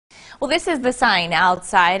Well, this is the sign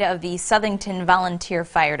outside of the Southington Volunteer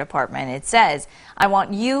Fire Department. It says, "I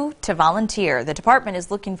want you to volunteer." The department is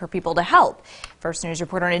looking for people to help. First News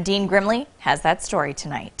reporter Nadine Grimley has that story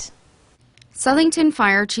tonight. Southington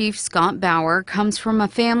Fire Chief Scott Bauer comes from a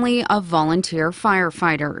family of volunteer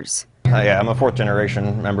firefighters. Yeah, I'm a fourth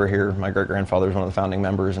generation member here. My great-grandfather was one of the founding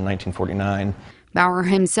members in 1949. Bauer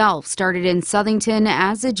himself started in Southington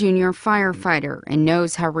as a junior firefighter and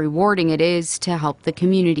knows how rewarding it is to help the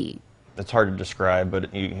community. It's hard to describe,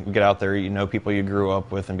 but you get out there, you know people you grew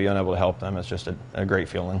up with, and being able to help them, it's just a great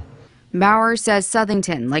feeling. Bauer says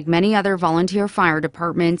Southington, like many other volunteer fire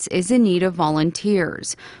departments, is in need of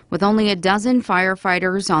volunteers. With only a dozen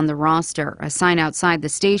firefighters on the roster, a sign outside the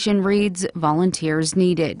station reads, "Volunteers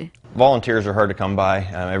needed." Volunteers are hard to come by.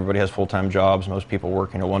 Everybody has full-time jobs. Most people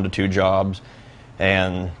work 1 to 2 jobs.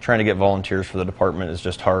 And trying to get volunteers for the department is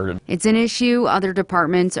just hard. It's an issue other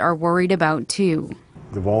departments are worried about too.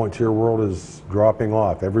 The volunteer world is dropping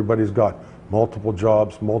off. Everybody's got multiple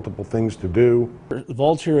jobs, multiple things to do.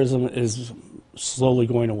 Volunteerism is slowly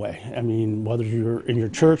going away. I mean, whether you're in your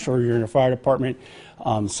church or you're in a fire department,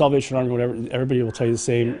 Salvation Army, whatever, everybody will tell you the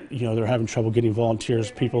same. You know, they're having trouble getting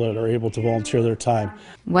volunteers, people that are able to volunteer their time.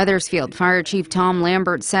 Wethersfield Fire Chief Tom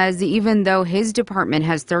Lambert says even though his department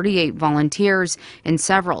has 38 volunteers and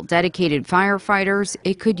several dedicated firefighters,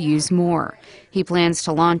 it could use more. He plans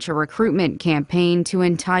to launch a recruitment campaign to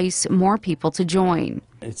entice more people to join.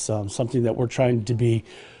 It's something that we're trying to be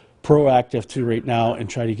proactive to right now and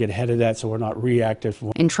try to get ahead of that so we're not reactive.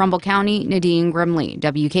 In Trumbull County, Nadine Grimley,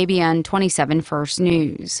 WKBN 27 First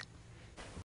News.